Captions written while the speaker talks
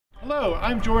Hello,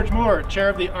 I'm George Moore, Chair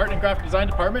of the Art and Graphic Design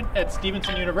Department at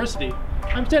Stevenson University.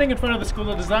 I'm standing in front of the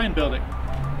School of Design building.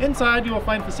 Inside you will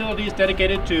find facilities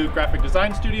dedicated to graphic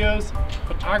design studios,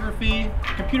 photography,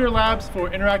 computer labs for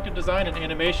interactive design and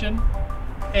animation,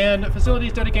 and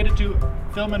facilities dedicated to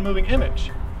film and moving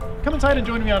image. Come inside and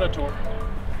join me on a tour.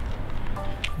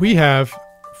 We have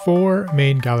 4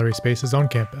 main gallery spaces on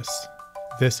campus.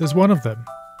 This is one of them.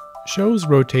 Shows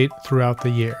rotate throughout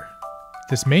the year.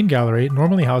 This main gallery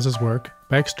normally houses work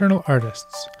by external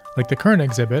artists, like the current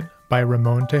exhibit by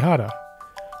Ramon Tejada.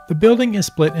 The building is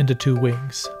split into 2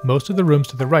 wings. Most of the rooms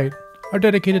to the right are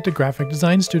dedicated to graphic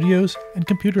design studios and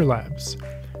computer labs.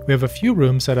 We have a few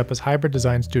rooms set up as hybrid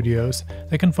design studios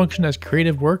that can function as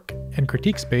creative work and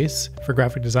critique space for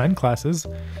graphic design classes,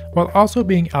 while also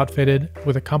being outfitted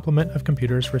with a complement of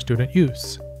computers for student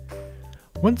use.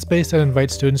 One space that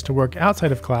invites students to work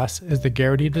outside of class is the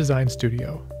Garrigus Design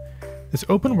Studio. This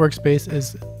open workspace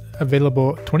is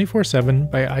available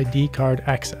 24/7 by ID card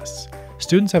access.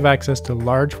 Students have access to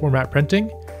large format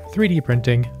printing, 3D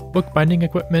printing, bookbinding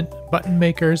equipment, button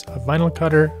makers, a vinyl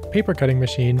cutter, paper cutting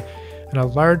machine, and a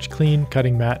large clean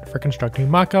cutting mat for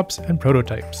constructing mock-ups and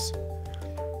prototypes.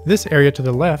 This area to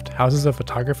the left houses a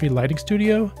photography lighting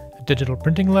studio, a digital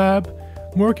printing lab,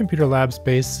 more computer lab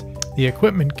space, the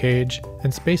equipment cage,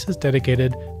 and spaces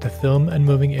dedicated to film and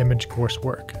moving image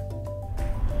coursework.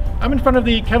 I'm in front of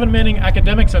the Kevin Manning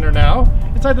Academic Center now.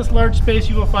 Inside this large space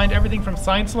you will find everything from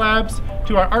science labs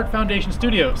to our Art Foundation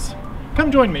studios.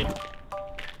 Come join me.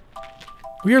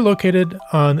 We are located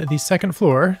on the 2nd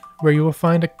floor, where you will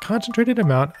find a concentrated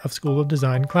amount of School of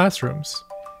Design classrooms.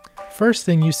 First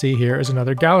thing you see here is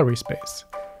another gallery space.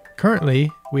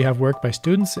 Currently, we have work by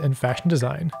students in fashion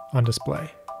design on display.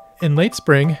 In late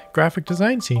spring, graphic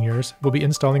design seniors will be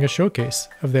installing a showcase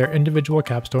of their individual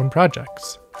capstone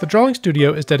projects. The drawing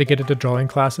studio is dedicated to drawing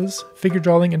classes, figure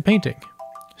drawing, and painting.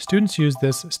 Students use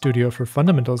this studio for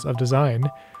fundamentals of design,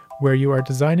 where you are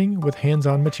designing with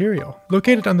hands-on material.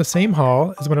 Located on the same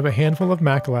hall is one of a handful of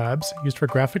Mac labs used for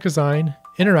graphic design,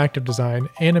 interactive design,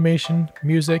 animation,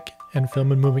 music, and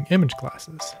film and moving image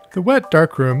classes. The wet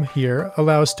darkroom here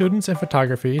allows students in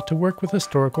photography to work with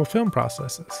historical film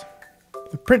processes.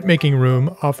 The printmaking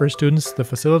room offers students the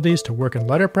facilities to work in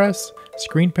letterpress,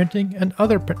 screen printing, and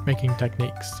other printmaking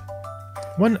techniques.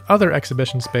 One other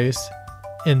exhibition space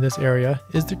in this area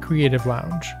is the Creative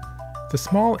Lounge. The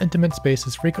small, intimate space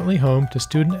is frequently home to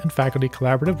student and faculty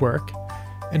collaborative work,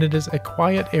 and it is a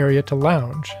quiet area to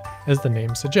lounge, as the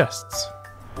name suggests.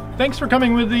 Thanks for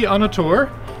coming with me on a tour.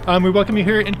 We welcome you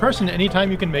here in person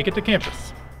anytime you can make it to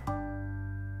campus.